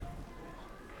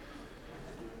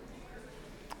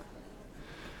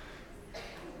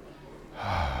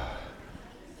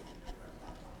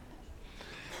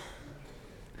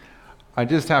I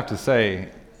just have to say,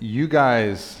 you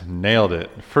guys nailed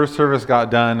it. First service got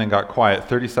done and got quiet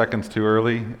 30 seconds too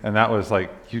early, and that was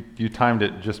like, you timed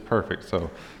it just perfect.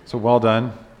 So well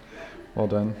done. Well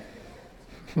done.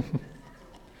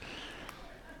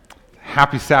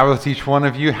 Happy Sabbath to each one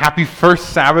of you. Happy first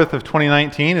Sabbath of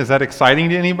 2019. Is that exciting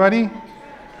to anybody?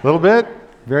 A little bit?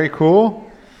 Very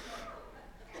cool.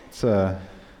 It's a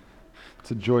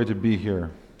joy to be here.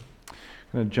 I'm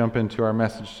going to jump into our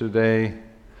message today.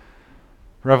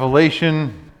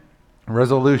 Revelation,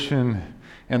 resolution,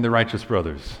 and the righteous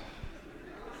brothers.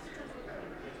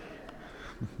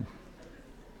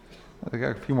 I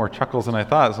got a few more chuckles than I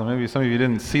thought, so maybe some of you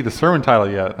didn't see the sermon title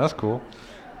yet. That's cool.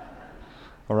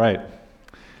 All right.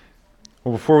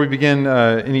 Well, before we begin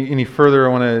any further, I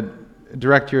want to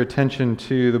direct your attention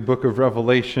to the book of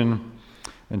Revelation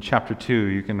in chapter 2.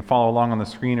 You can follow along on the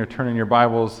screen or turn in your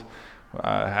Bibles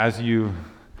as you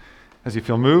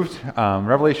feel moved.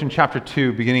 Revelation chapter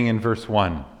 2, beginning in verse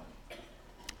 1.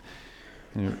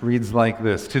 And it reads like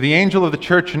this. To the angel of the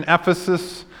church in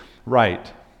Ephesus,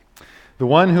 write, the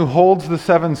one who holds the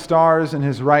 7 stars in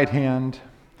his right hand,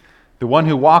 the one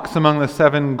who walks among the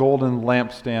 7 golden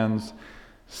lampstands,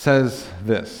 says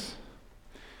this,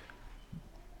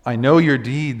 I know your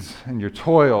deeds and your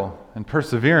toil and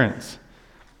perseverance,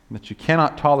 that you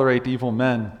cannot tolerate evil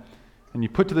men, and you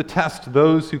put to the test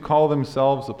those who call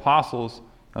themselves apostles,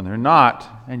 and they're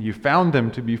not, and you found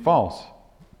them to be false.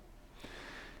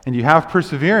 And you have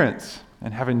perseverance,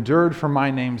 and have endured for my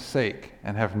name's sake,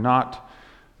 and have not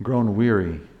grown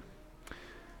weary.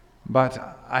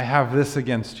 But I have this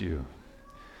against you,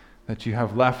 that you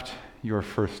have left your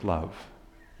first love.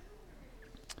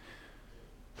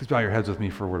 Please bow your heads with me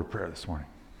for a word of prayer this morning.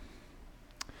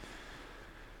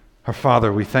 Our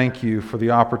Father, we thank you for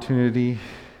the opportunity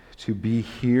to be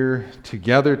here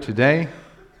together today,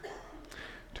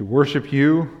 to worship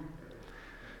you,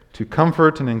 to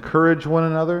comfort and encourage one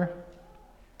another,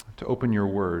 to open your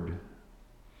word.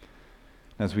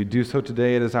 As we do so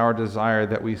today, it is our desire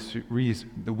that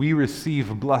we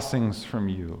receive blessings from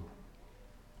you.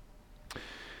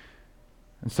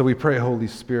 And so we pray, Holy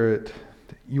Spirit,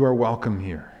 that you are welcome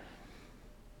here.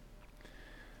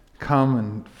 Come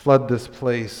and flood this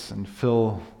place and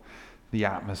fill the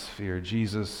atmosphere.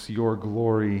 Jesus, your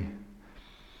glory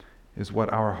is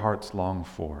what our hearts long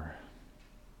for,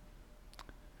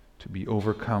 to be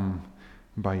overcome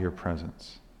by your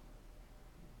presence.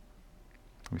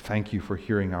 We thank you for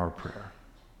hearing our prayer.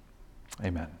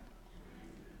 Amen.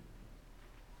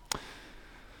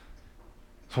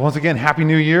 So once again, Happy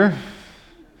New Year.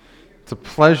 It's a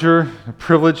pleasure, a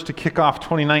privilege to kick off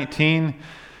 2019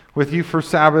 with you for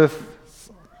Sabbath. It's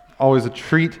always a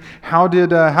treat. How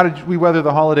did we weather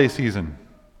the holiday season?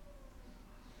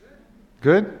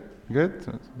 Good?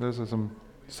 Good? Those are some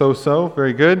so-so.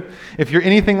 Very good. If you're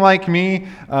anything like me,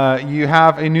 you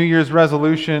have a New Year's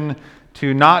resolution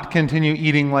to not continue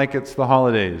eating like it's the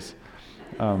holidays.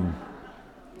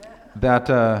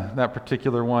 That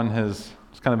particular one has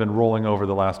kind of been rolling over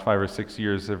the last 5 or 6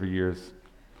 years every year.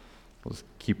 We'll just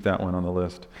keep that one on the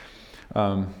list.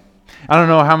 I don't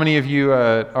know how many of you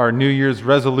are New Year's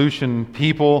resolution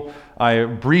people. I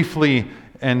briefly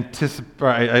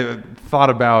I thought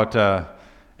about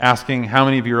asking how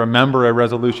many of you remember a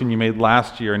resolution you made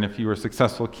last year and if you were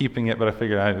successful keeping it, but I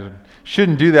figured I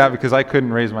shouldn't do that because I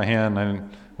couldn't raise my hand. I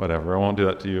won't do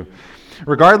that to you.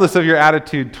 Regardless of your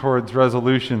attitude towards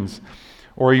resolutions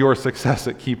or your success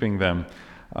at keeping them,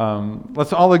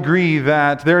 let's all agree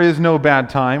that there is no bad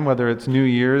time, whether it's New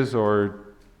Year's or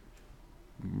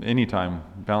any time,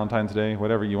 Valentine's Day,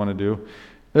 whatever you want to do.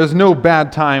 There's no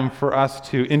bad time for us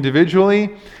to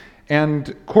individually and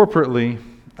corporately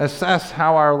assess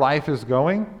how our life is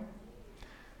going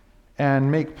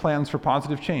and make plans for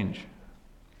positive change.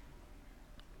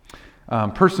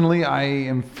 Personally, I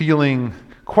am feeling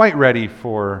quite ready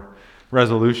for a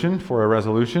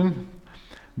resolution.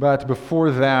 But before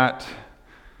that,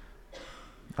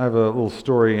 I have a little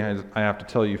story I have to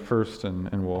tell you first,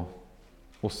 and we'll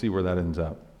see where that ends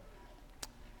up.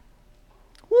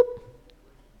 Whoop!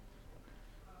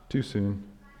 Too soon.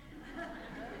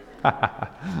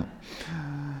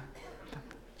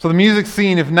 So the music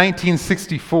scene of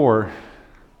 1964,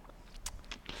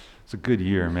 it's a good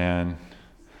year, man.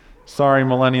 Sorry,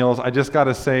 millennials. I just got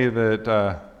to say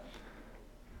that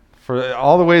for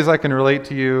all the ways I can relate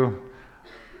to you,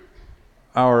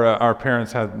 our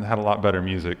parents had a lot better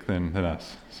music than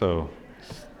us. So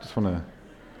just want to...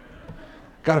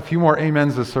 Got a few more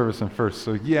amens this service than first,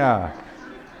 so yeah.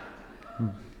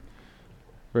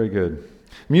 Very good.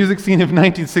 Music scene of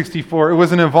 1964, it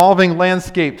was an evolving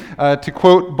landscape. To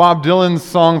quote Bob Dylan's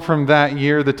song from that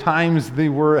year, the times they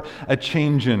were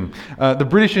a-changin'. The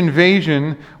British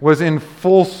invasion was in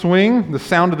full swing. The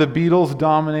sound of the Beatles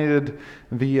dominated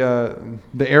the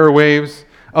airwaves.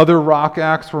 Other rock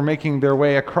acts were making their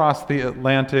way across the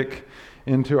Atlantic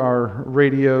into our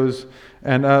radios.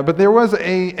 But there was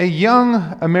a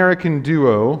young American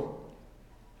duo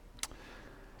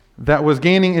that was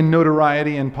gaining in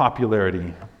notoriety and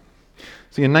popularity.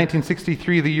 See, in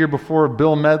 1963, the year before,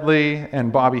 Bill Medley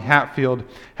and Bobby Hatfield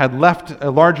had left a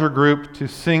larger group to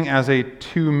sing as a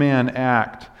two-man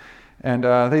act. And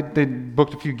they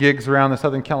booked a few gigs around the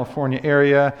Southern California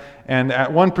area. And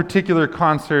at one particular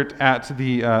concert at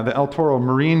the El Toro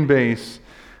Marine Base,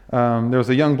 there was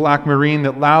a young black Marine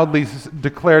that loudly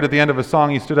declared at the end of a song,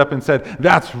 he stood up and said,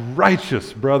 "That's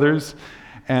righteous, brothers."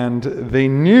 And they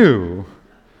knew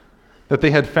that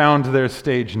they had found their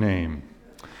stage name.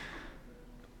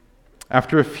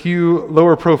 After a few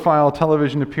lower-profile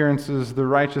television appearances, the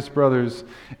Righteous Brothers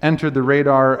entered the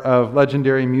radar of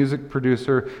legendary music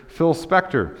producer Phil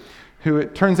Spector, who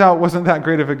it turns out wasn't that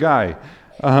great of a guy.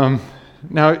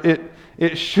 Now,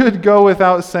 it should go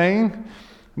without saying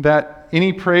that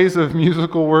any praise of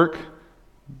musical work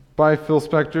by Phil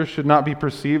Spector should not be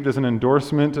perceived as an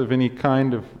endorsement of any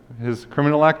kind of his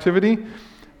criminal activity,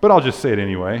 but I'll just say it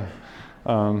anyway.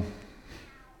 But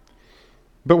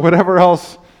whatever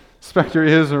else Spector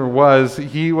is or was,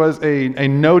 he was a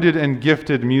noted and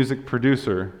gifted music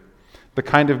producer, the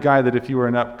kind of guy that if you were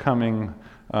an upcoming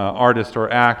artist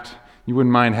or act, you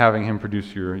wouldn't mind having him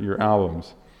produce your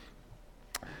albums.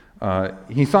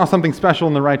 He saw something special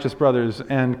in the Righteous Brothers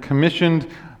and commissioned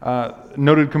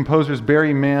noted composers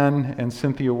Barry Mann and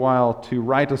Cynthia Weil to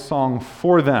write a song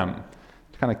for them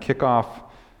to kind of kick off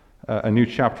a new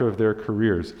chapter of their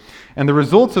careers. And the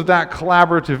results of that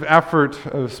collaborative effort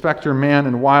of Spector, Mann,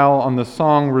 and Weil on the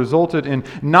song resulted in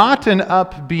not an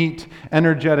upbeat,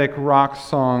 energetic rock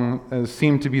song as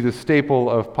seemed to be the staple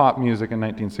of pop music in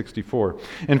 1964.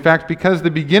 In fact, because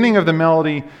the beginning of the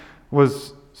melody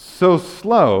was so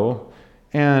slow,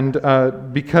 and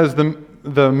because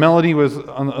the melody was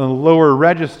on a lower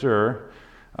register,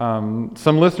 some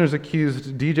listeners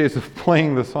accused DJs of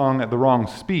playing the song at the wrong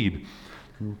speed.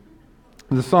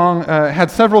 The song had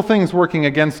several things working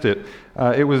against it.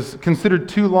 It was considered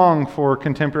too long for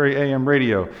contemporary AM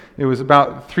radio. It was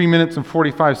about 3 minutes and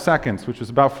 45 seconds, which was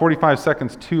about 45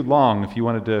 seconds too long if you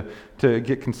wanted to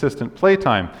get consistent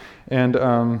playtime. And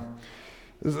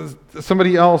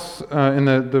somebody else in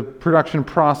the production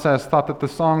process thought that the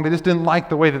song, they just didn't like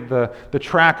the way that the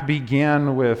track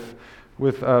began with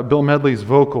Bill Medley's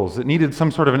vocals. It needed some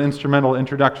sort of an instrumental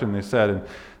introduction, they said, and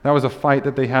that was a fight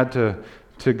that they had to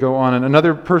go on. And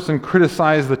another person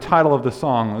criticized the title of the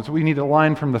song. So we need a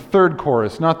line from the third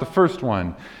chorus, not the first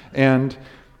one. And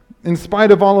in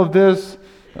spite of all of this,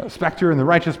 Spector and the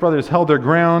Righteous Brothers held their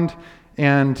ground,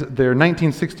 and their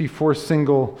 1964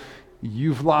 single,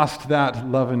 "You've Lost That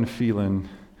Lovin' Feelin',"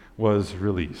 was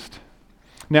released.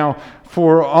 Now,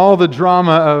 for all the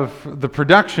drama of the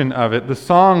production of it, the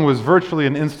song was virtually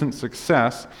an instant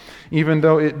success. Even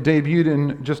though it debuted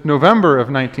in just November of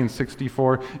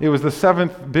 1964, it was the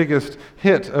 7th biggest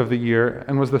hit of the year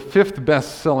and was the 5th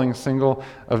best-selling single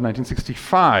of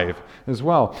 1965 as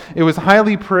well. It was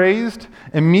highly praised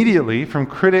immediately from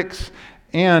critics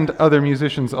and other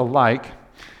musicians alike.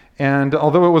 And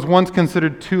although it was once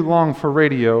considered too long for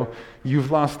radio,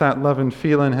 "You've Lost That Lovin'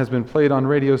 Feelin' has been played on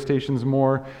radio stations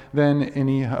more than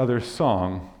any other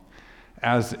song,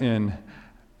 as in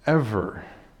ever.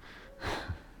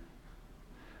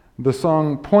 The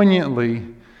song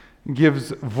poignantly gives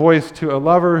voice to a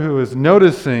lover who is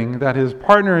noticing that his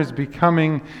partner is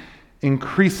becoming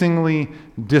increasingly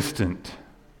distant.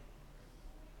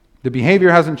 The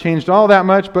behavior hasn't changed all that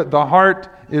much, but the heart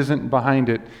isn't behind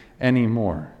it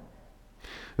anymore.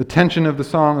 The tension of the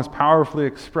song is powerfully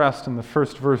expressed in the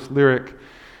first verse lyric.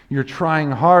 "You're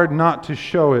trying hard not to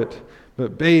show it,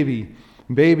 but baby,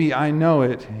 I know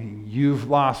it. You've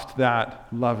lost that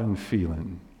lovin'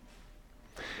 feelin'.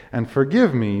 And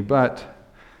forgive me, but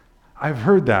I've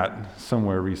heard that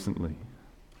somewhere recently."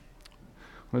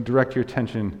 I'm going to direct your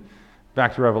attention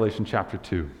back to Revelation chapter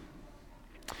 2.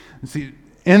 See,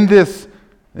 in this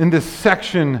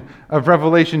section of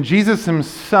Revelation, Jesus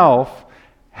himself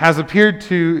has appeared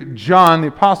to John, the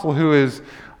apostle, who is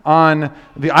on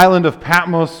the island of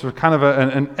Patmos, or kind of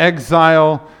an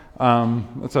exile.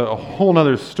 That's a whole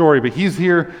other story, but he's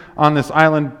here on this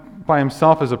island by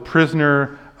himself as a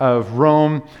prisoner of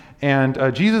Rome, and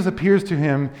Jesus appears to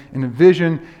him in a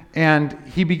vision, and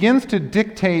he begins to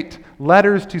dictate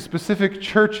letters to specific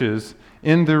churches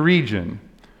in the region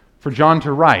for John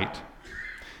to write.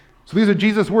 So these are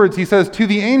Jesus' words. He says, "To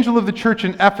the angel of the church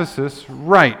in Ephesus,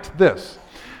 write this.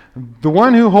 The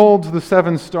one who holds the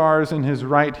 7 stars in his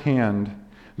right hand,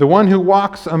 the one who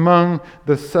walks among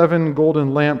the 7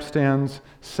 golden lampstands,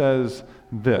 says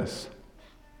this."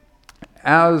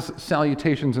 As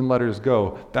salutations and letters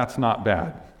go, that's not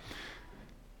bad.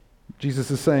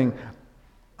 Jesus is saying,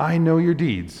 I know your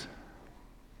deeds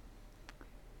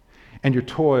and your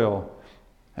toil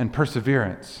and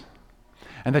perseverance,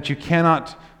 and that you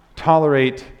cannot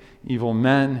tolerate evil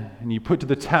men, and you put to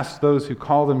the test those who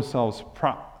call themselves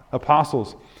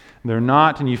apostles. They're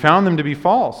not, and you found them to be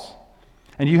false.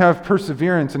 And you have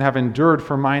perseverance and have endured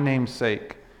for my name's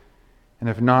sake, and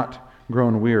have not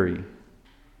grown weary.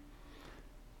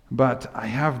 But I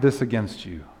have this against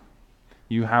you.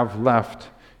 You have left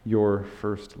your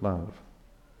first love.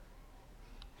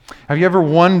 Have you ever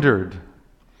wondered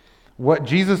what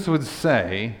Jesus would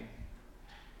say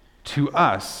to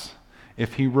us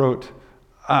if he wrote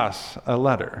us a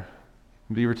letter?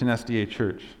 Beaverton SDA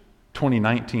Church,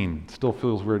 2019. Still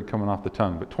feels weird coming off the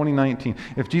tongue, but 2019.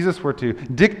 If Jesus were to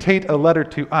dictate a letter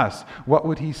to us, what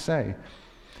would he say?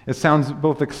 It sounds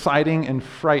both exciting and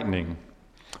frightening.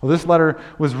 Well, this letter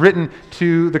was written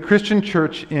to the Christian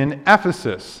church in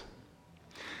Ephesus.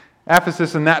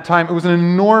 Ephesus in that time, it was an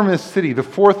enormous city, the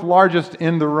 4th largest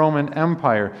in the Roman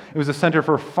Empire. It was a center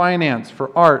for finance, for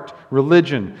art,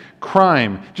 religion,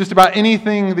 crime, just about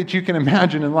anything that you can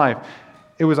imagine in life.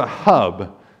 It was a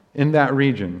hub in that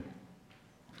region.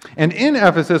 And in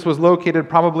Ephesus was located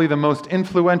probably the most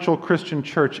influential Christian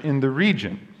church in the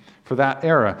region for that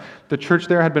era. The church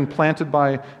there had been planted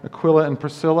by Aquila and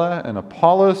Priscilla and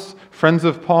Apollos, friends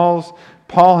of Paul's.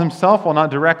 Paul himself, while not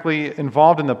directly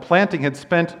involved in the planting, had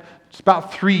spent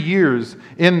about 3 years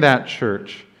in that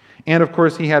church. And of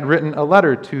course, he had written a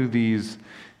letter to these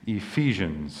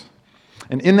Ephesians.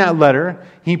 And in that letter,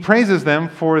 he praises them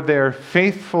for their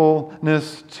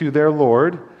faithfulness to their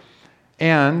Lord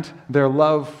and their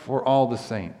love for all the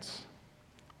saints,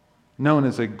 known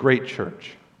as a great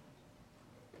church.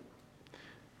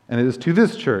 And it is to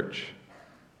this church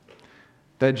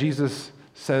that Jesus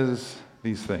says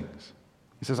these things.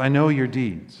 He says, I know your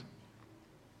deeds.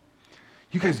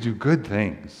 You guys do good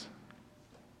things.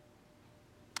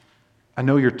 I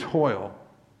know your toil.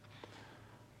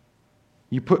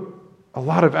 You put a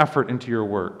lot of effort into your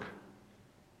work.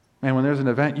 Man, when there's an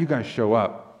event, you guys show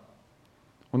up.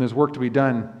 When there's work to be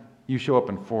done, you show up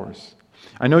in force.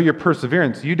 I know your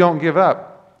perseverance. You don't give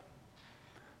up.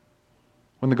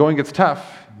 When the going gets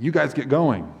tough, you guys get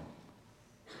going.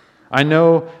 I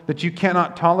know that you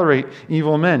cannot tolerate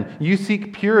evil men. You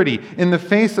seek purity in the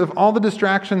face of all the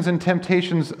distractions and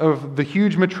temptations of the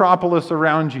huge metropolis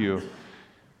around you.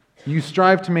 You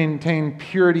strive to maintain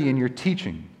purity in your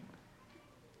teaching.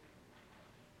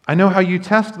 I know how you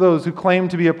test those who claim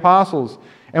to be apostles,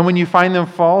 and when you find them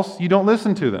false, you don't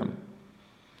listen to them.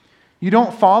 You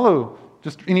don't follow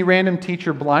just any random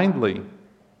teacher blindly.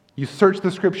 You search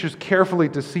the Scriptures carefully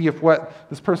to see if what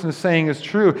this person is saying is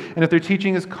true. And if their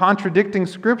teaching is contradicting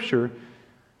Scripture,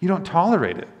 you don't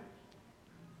tolerate it.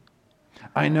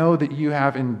 I know that you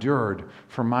have endured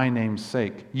for my name's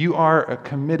sake. You are a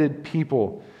committed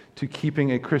people to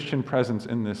keeping a Christian presence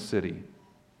in this city.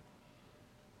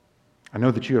 I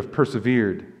know that you have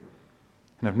persevered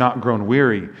and have not grown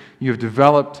weary. You have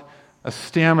developed a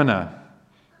stamina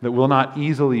that will not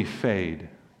easily fade.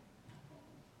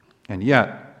 And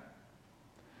yet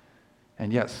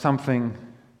something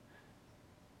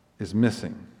is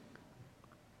missing.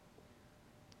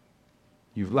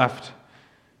 You've left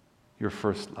your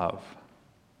first love.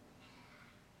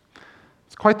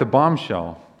 It's quite the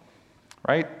bombshell,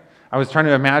 right? I was trying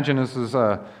to imagine as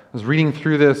I was reading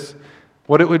through this,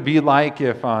 what it would be like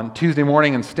if on Tuesday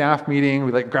morning in staff meeting,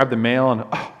 we grab the mail and,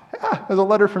 there's a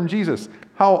letter from Jesus.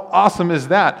 How awesome is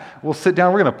that? We'll sit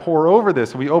down, we're going to pore over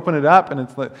this. And we open it up, and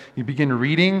it's like you begin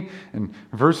reading, and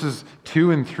verses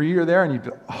 2 and 3 are there, and you'd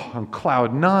be on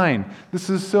cloud 9. This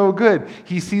is so good.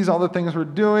 He sees all the things we're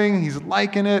doing. He's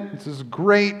liking it. This is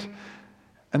great.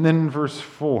 And then verse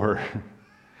 4.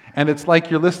 And it's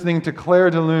like you're listening to Claire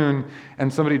de Lune,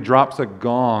 and somebody drops a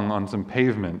gong on some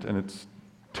pavement, and it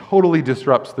totally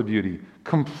disrupts the beauty,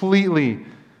 completely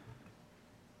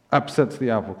upsets the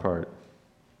apple cart.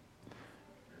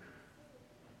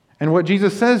 And what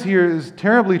Jesus says here is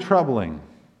terribly troubling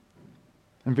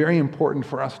and very important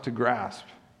for us to grasp.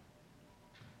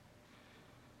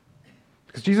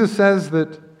 Because Jesus says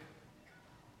that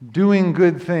doing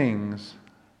good things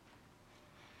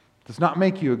does not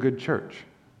make you a good church.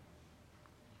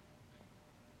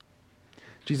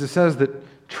 Jesus says that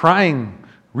trying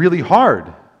really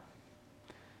hard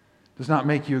does not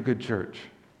make you a good church.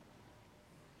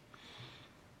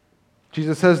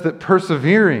 Jesus says that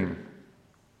persevering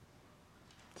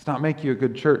does not make you a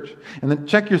good church. And then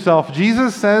check yourself.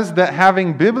 Jesus says that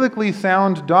having biblically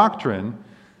sound doctrine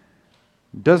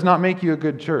does not make you a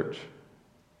good church.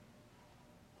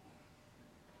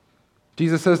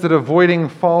 Jesus says that avoiding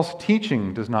false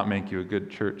teaching does not make you a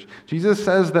good church. Jesus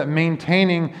says that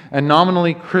maintaining a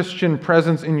nominally Christian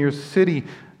presence in your city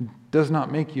does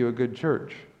not make you a good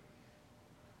church.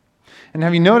 And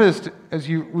have you noticed,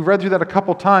 we've read through that a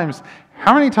couple times,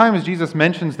 how many times Jesus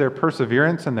mentions their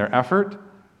perseverance and their effort?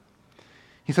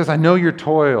 He says, I know your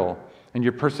toil and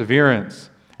your perseverance,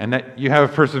 and that you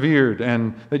have persevered,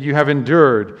 and that you have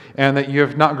endured, and that you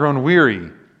have not grown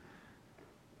weary.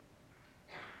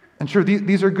 And sure,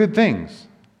 these are good things.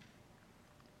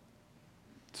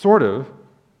 Sort of.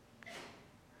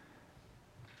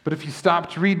 But if you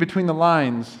stop to read between the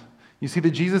lines, you see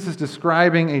that Jesus is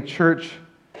describing a church.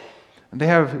 They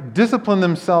have disciplined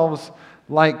themselves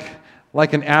like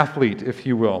an athlete, if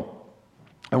you will.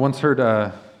 I once heard,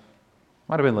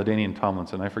 might have been LaDainian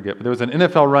Tomlinson, I forget, but there was an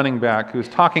NFL running back who was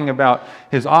talking about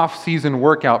his off-season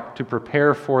workout to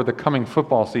prepare for the coming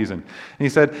football season. And he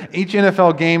said, each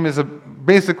NFL game is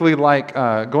basically like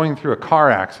going through a car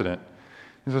accident.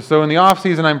 So in the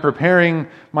off-season, I'm preparing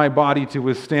my body to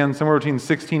withstand somewhere between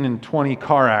 16 and 20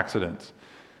 car accidents,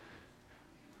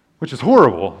 which is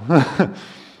horrible.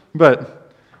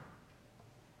 But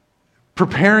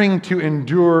preparing to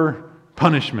endure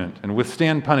punishment and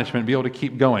withstand punishment, be able to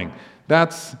keep going.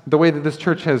 That's the way that this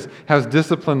church has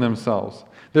disciplined themselves.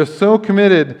 They're so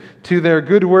committed to their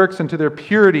good works and to their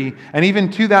purity, and even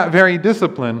to that very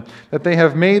discipline, that they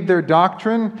have made their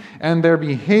doctrine and their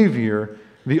behavior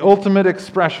the ultimate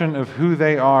expression of who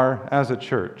they are as a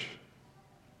church.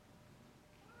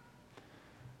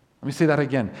 Let me say that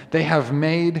again. They have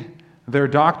made their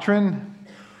doctrine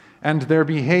and their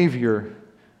behavior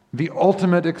the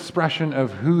ultimate expression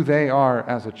of who they are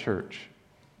as a church.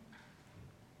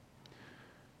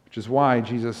 Which is why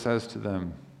Jesus says to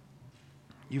them,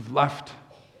 you've left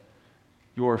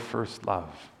your first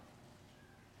love.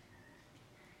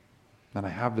 And I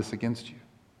have this against you.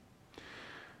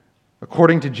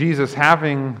 According to Jesus,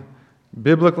 having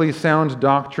biblically sound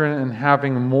doctrine and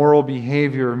having moral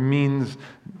behavior means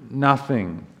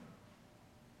nothing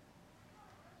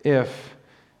if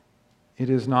it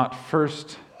is not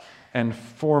first and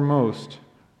foremost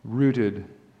rooted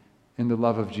in the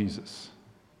love of Jesus.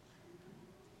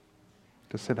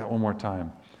 To say that one more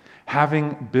time.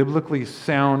 Having biblically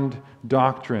sound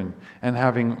doctrine and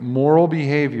having moral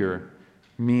behavior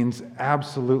means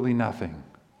absolutely nothing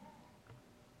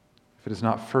if it is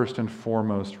not first and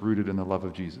foremost rooted in the love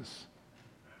of Jesus.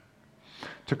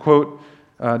 To quote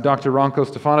Dr. Ranko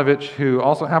Stefanovic, who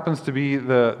also happens to be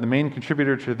the main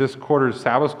contributor to this quarter's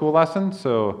Sabbath School lesson,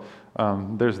 so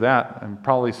there's that. I'm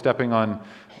probably stepping on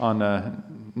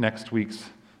next week's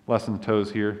lesson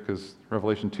toes here, because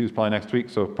Revelation 2 is probably next week,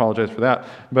 so apologize for that.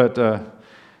 But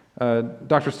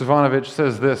Dr. Stefanovic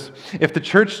says this: if the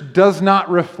church does not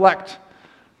reflect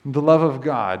the love of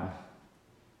God,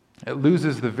 it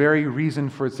loses the very reason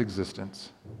for its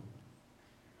existence.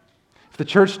 If the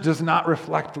church does not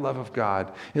reflect the love of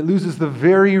God, it loses the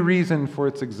very reason for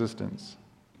its existence.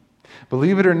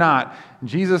 Believe it or not,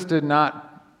 Jesus did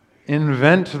not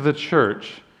invent the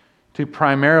church to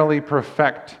primarily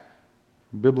perfect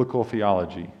biblical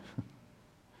theology.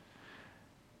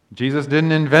 Jesus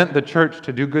didn't invent the church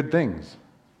to do good things.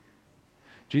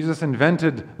 Jesus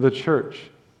invented the church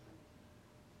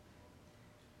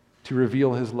to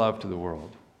reveal his love to the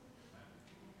world.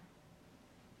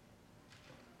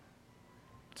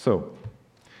 So,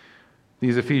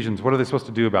 these Ephesians, what are they supposed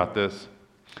to do about this?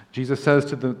 Jesus says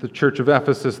to the church of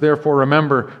Ephesus, therefore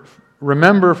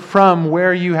remember from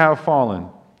where you have fallen,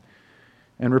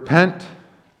 and repent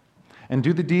and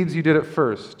do the deeds you did at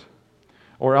first,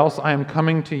 or else I am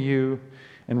coming to you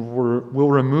and will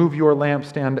remove your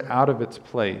lampstand out of its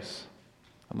place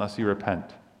unless you repent.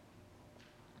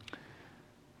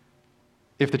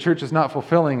 If the church is not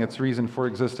fulfilling its reason for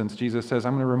existence, Jesus says,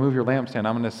 I'm going to remove your lampstand.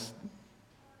 I'm going to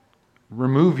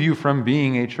remove you from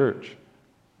being a church.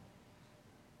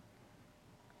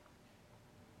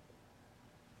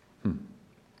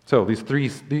 So these three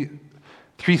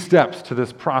steps to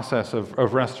this process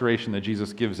of restoration that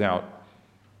Jesus gives out.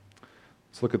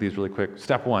 Let's look at these really quick.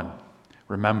 Step 1,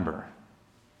 remember.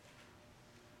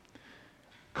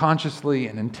 Consciously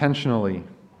and intentionally,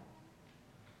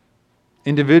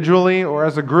 individually or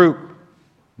as a group,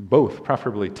 both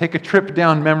preferably, take a trip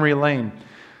down memory lane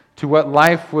to what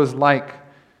life was like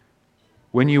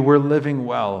when you were living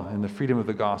well in the freedom of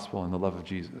the gospel and the love of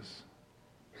Jesus.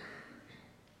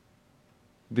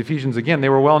 The Ephesians, again, they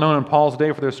were well known in Paul's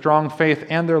day for their strong faith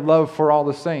and their love for all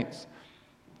the saints.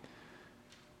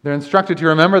 They're instructed to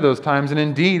remember those times, and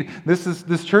indeed,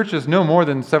 this church is no more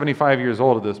than 75 years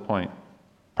old at this point,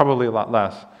 probably a lot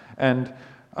less. And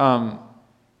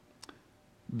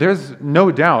there's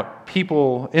no doubt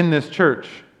people in this church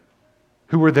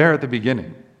who were there at the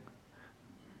beginning.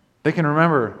 They can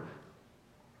remember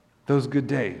those good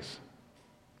days.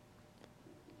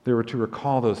 They were to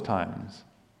recall those times.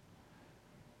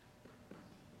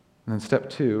 And then step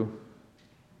 2,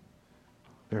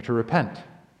 they're to repent.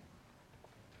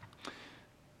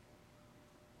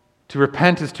 To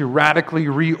repent is to radically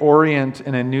reorient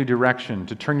in a new direction,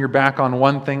 to turn your back on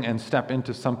one thing and step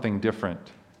into something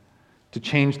different. To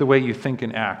change the way you think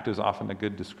and act is often a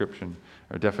good description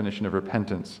or definition of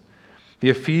repentance. The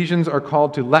Ephesians are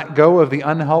called to let go of the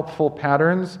unhelpful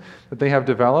patterns that they have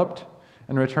developed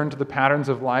and return to the patterns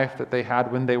of life that they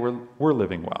had when they were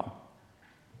living well.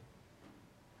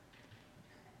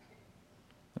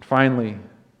 And finally,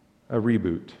 a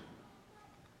reboot.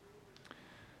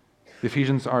 The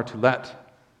Ephesians are to let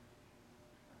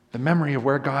the memory of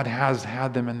where God has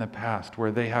had them in the past,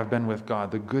 where they have been with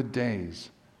God, the good days,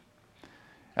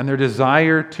 and their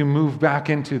desire to move back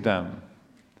into them,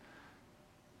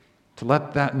 to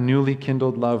let that newly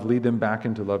kindled love lead them back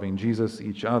into loving Jesus,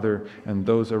 each other, and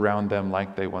those around them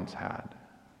like they once had.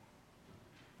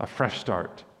 A fresh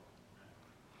start.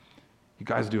 You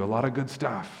guys do a lot of good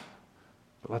stuff,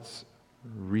 but let's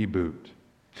reboot.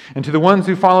 And to the ones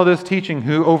who follow this teaching,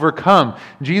 who overcome,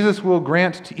 Jesus will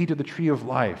grant to eat of the tree of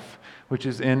life, which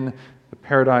is in the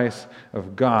paradise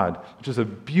of God, which is a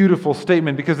beautiful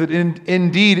statement because it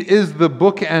indeed is the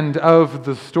bookend of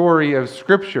the story of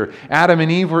Scripture. Adam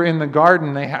and Eve were in the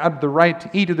garden. They had the right to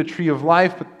eat of the tree of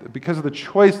life, but because of the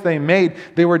choice they made,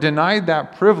 they were denied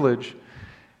that privilege.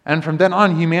 And from then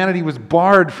on, humanity was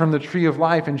barred from the tree of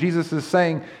life. And Jesus is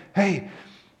saying, hey,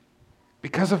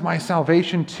 because of my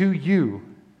salvation to you,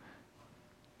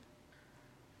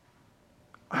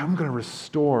 I'm going to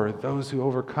restore those who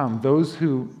overcome, those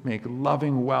who make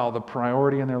loving well the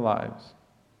priority in their lives,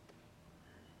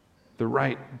 the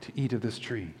right to eat of this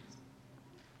tree.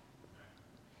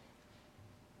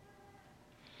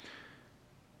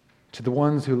 To the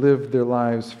ones who live their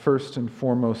lives first and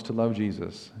foremost to love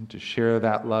Jesus and to share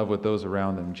that love with those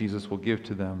around them, Jesus will give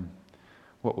to them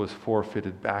what was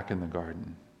forfeited back in the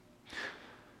garden.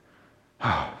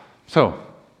 So,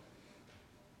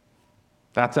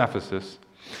 that's Ephesus.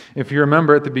 If you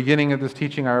remember at the beginning of this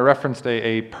teaching, I referenced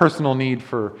a personal need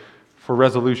for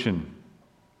resolution.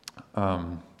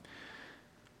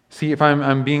 See, if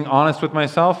I'm being honest with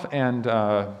myself, and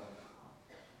I've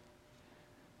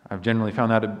generally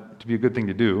found that to be a good thing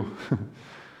to do,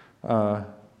 I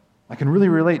can really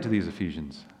relate to these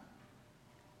Ephesians.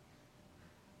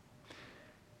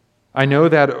 I know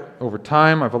that over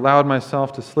time I've allowed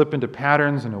myself to slip into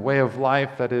patterns and a way of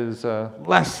life that is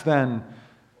less than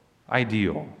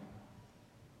ideal.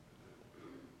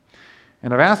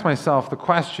 And I've asked myself the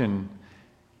question,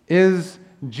 is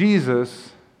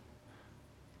Jesus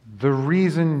the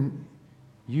reason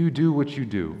you do what you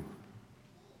do?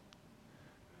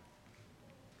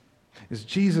 Is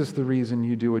Jesus the reason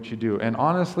you do what you do? And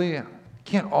honestly, I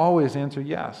can't always answer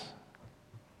yes.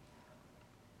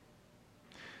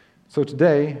 So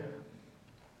today,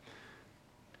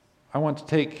 I want to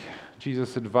take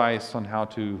Jesus' advice on how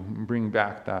to bring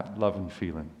back that love and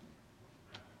feeling.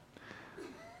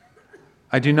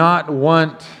 I do not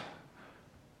want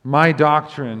my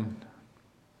doctrine,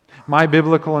 my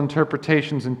biblical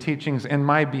interpretations and teachings, and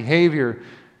my behavior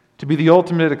to be the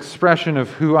ultimate expression of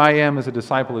who I am as a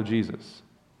disciple of Jesus.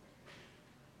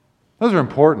 Those are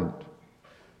important.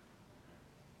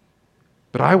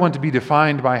 But I want to be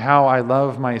defined by how I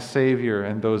love my Savior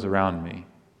and those around me.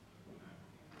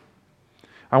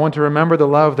 I want to remember the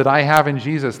love that I have in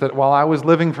Jesus, that while I was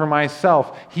living for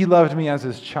myself, He loved me as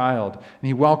His child, and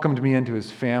He welcomed me into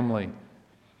His family.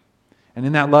 And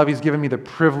in that love, He's given me the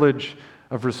privilege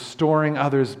of restoring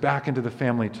others back into the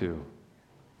family too.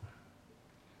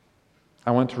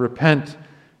 I want to repent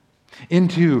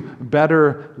into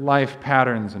better life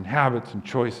patterns and habits and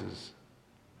choices.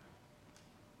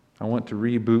 I want to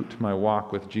reboot my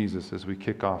walk with Jesus as we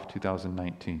kick off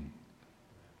 2019.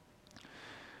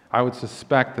 I would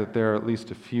suspect that there are at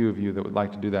least a few of you that would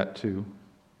like to do that too.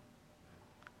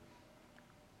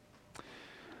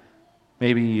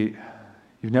 Maybe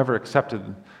you've never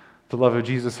accepted the love of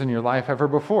Jesus in your life ever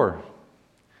before.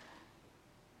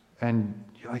 And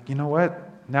you're like, you know what?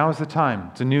 Now is the time.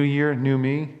 It's a new year, new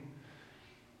me.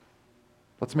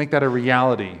 Let's make that a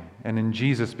reality, and in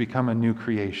Jesus become a new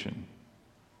creation.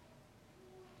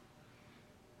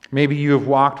 Maybe you have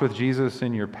walked with Jesus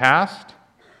in your past,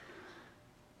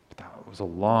 but that was a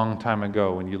long time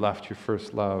ago when you left your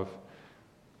first love,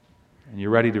 and you're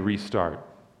ready to restart.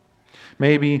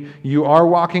 Maybe you are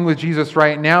walking with Jesus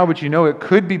right now, but you know it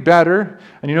could be better,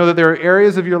 and you know that there are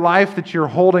areas of your life that you're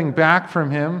holding back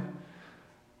from Him.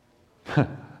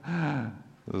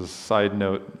 As a side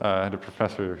note, I had a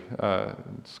professor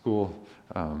in school,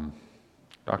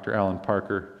 Dr. Alan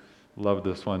Parker, loved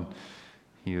this one.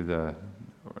 He would,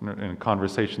 in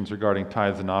conversations regarding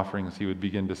tithes and offerings, he would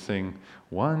begin to sing,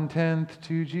 1/10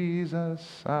 to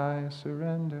Jesus I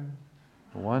surrender,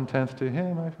 1/10 to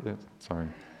Him I... Sorry.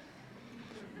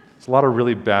 It's a lot of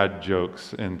really bad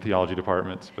jokes in theology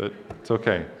departments, but it's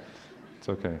okay. It's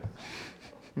okay.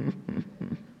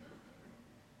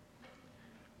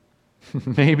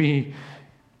 Maybe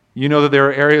you know that there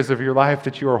are areas of your life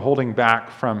that you are holding back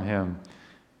from Him,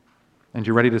 and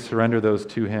you're ready to surrender those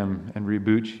to Him and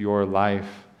reboot your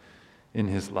life in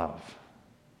His love.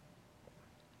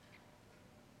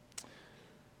 I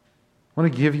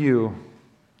want to give you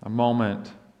a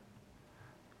moment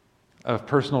of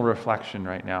personal reflection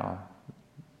right now.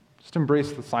 Just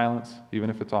embrace the silence, even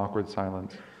if it's awkward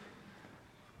silence.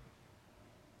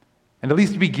 And at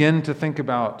least begin to think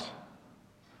about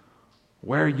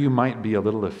where you might be a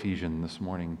little Ephesian this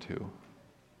morning too.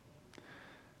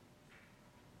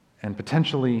 And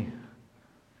potentially,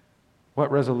 what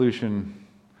resolution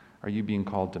are you being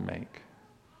called to make?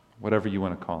 Whatever you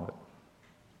want to call it.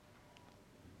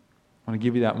 I want to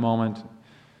give you that moment.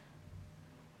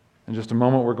 In just a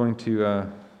moment, we're going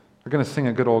to sing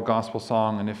a good old gospel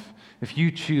song, and if you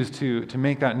choose to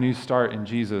make that new start in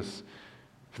Jesus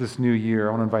for this new year, I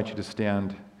want to invite you to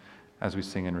stand as we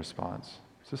sing in response.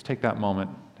 So just take that moment,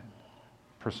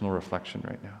 personal reflection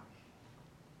right now.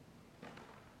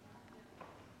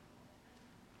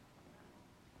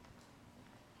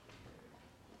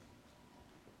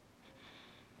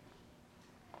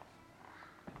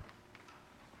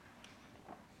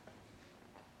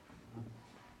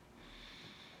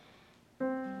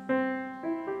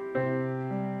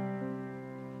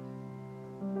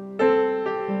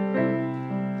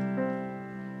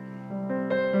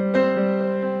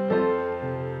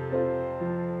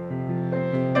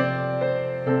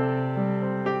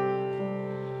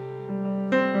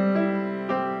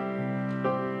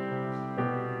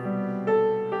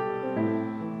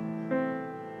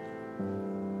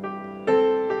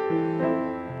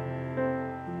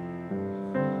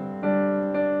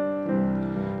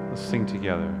 Sing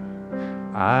together.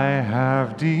 I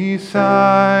have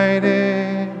decided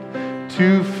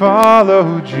to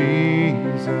follow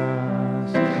Jesus.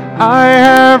 I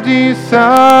have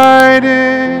decided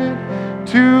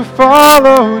to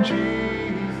follow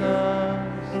Jesus.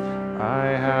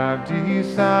 I have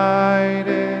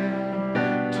decided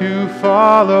to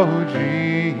follow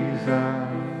Jesus.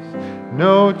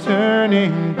 No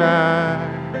turning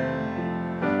back,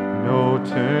 no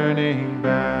turning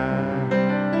back.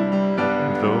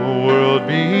 The world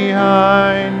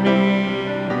behind me,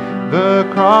 the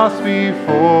cross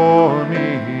before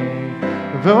me.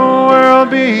 The world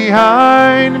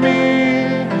behind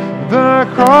me, the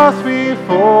cross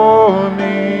before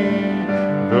me.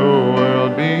 The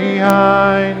world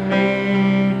behind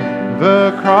me,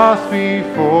 the cross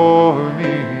before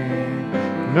me.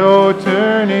 No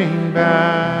turning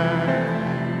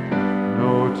back,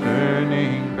 no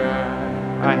turning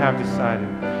back. I have decided.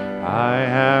 I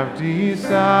have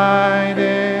decided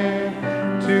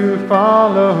to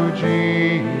follow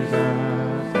Jesus.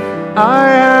 I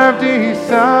have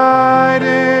decided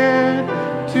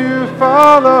to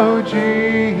follow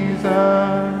Jesus.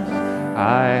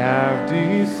 I have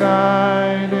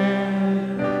decided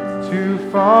to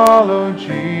follow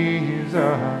Jesus.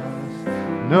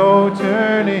 No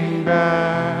turning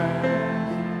back,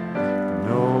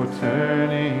 no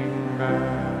turning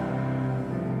back.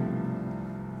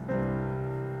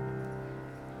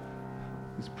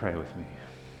 Pray with me.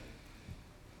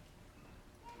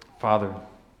 Father,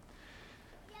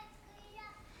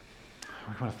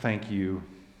 we want to thank you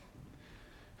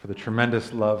for the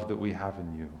tremendous love that we have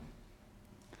in you.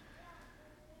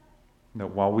 That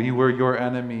while we were your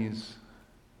enemies,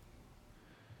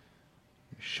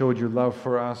 you showed your love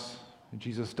for us,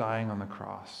 Jesus dying on the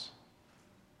cross,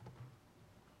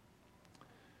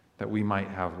 that we might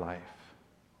have life.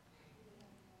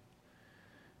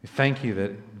 We thank you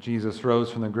that Jesus rose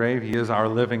from the grave. He is our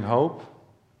living hope.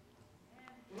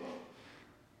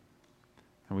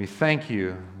 And we thank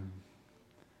you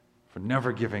for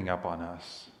never giving up on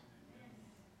us.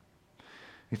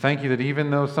 We thank you that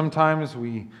even though sometimes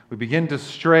we begin to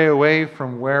stray away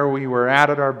from where we were at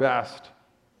our best,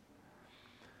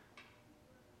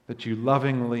 that you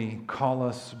lovingly call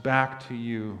us back to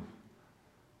you,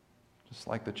 just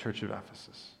like the church of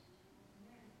Ephesus.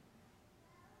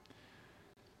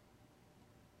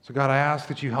 So God, I ask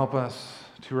that you help us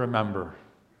to remember,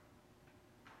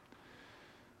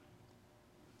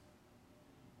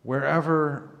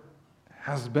 wherever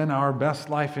has been our best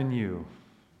life in you,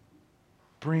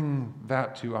 bring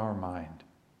that to our mind.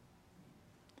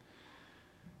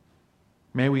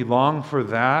 May we long for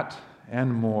that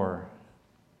and more.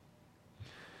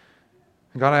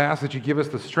 God, I ask that you give us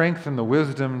the strength and the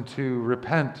wisdom to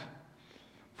repent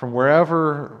from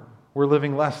wherever we're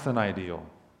living less than ideal.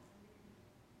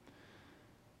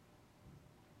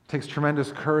 It takes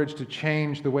tremendous courage to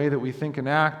change the way that we think and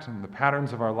act and the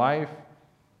patterns of our life.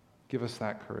 Give us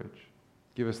that courage.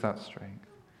 Give us that strength.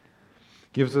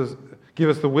 Give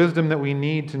us the wisdom that we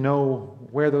need to know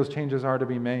where those changes are to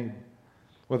be made.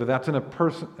 Whether that's in a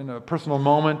personal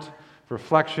moment of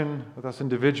reflection with us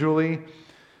individually,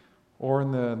 or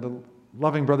in the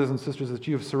loving brothers and sisters that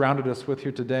you have surrounded us with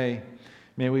here today.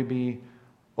 May we be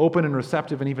open and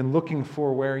receptive and even looking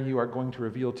for where you are going to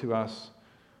reveal to us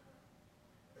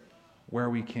where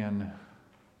we can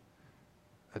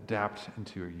adapt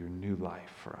into your new life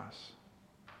for us.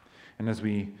 And as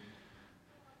we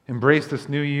embrace this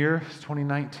new year,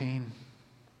 2019,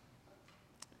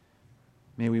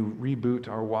 may we reboot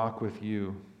our walk with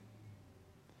you.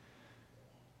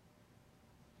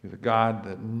 You're the God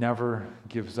that never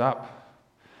gives up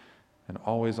and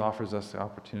always offers us the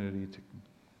opportunity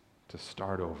to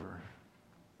start over.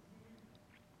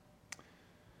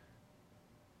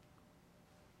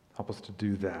 Help us to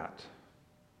do that.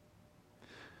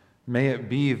 May it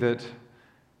be that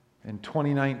in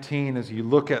 2019, as you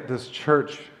look at this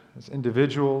church as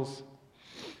individuals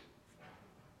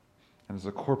and as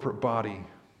a corporate body,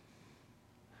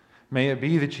 may it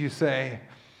be that you say,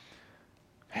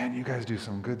 man, you guys do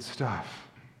some good stuff.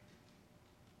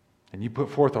 And you put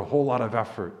forth a whole lot of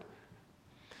effort.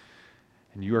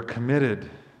 And you are committed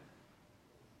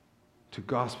to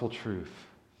gospel truth.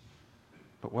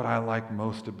 But what I like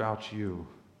most about you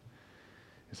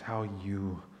is how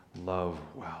you love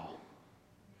well.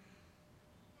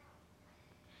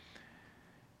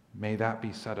 May that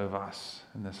be said of us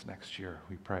in this next year,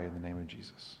 we pray in the name of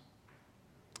Jesus.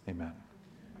 Amen.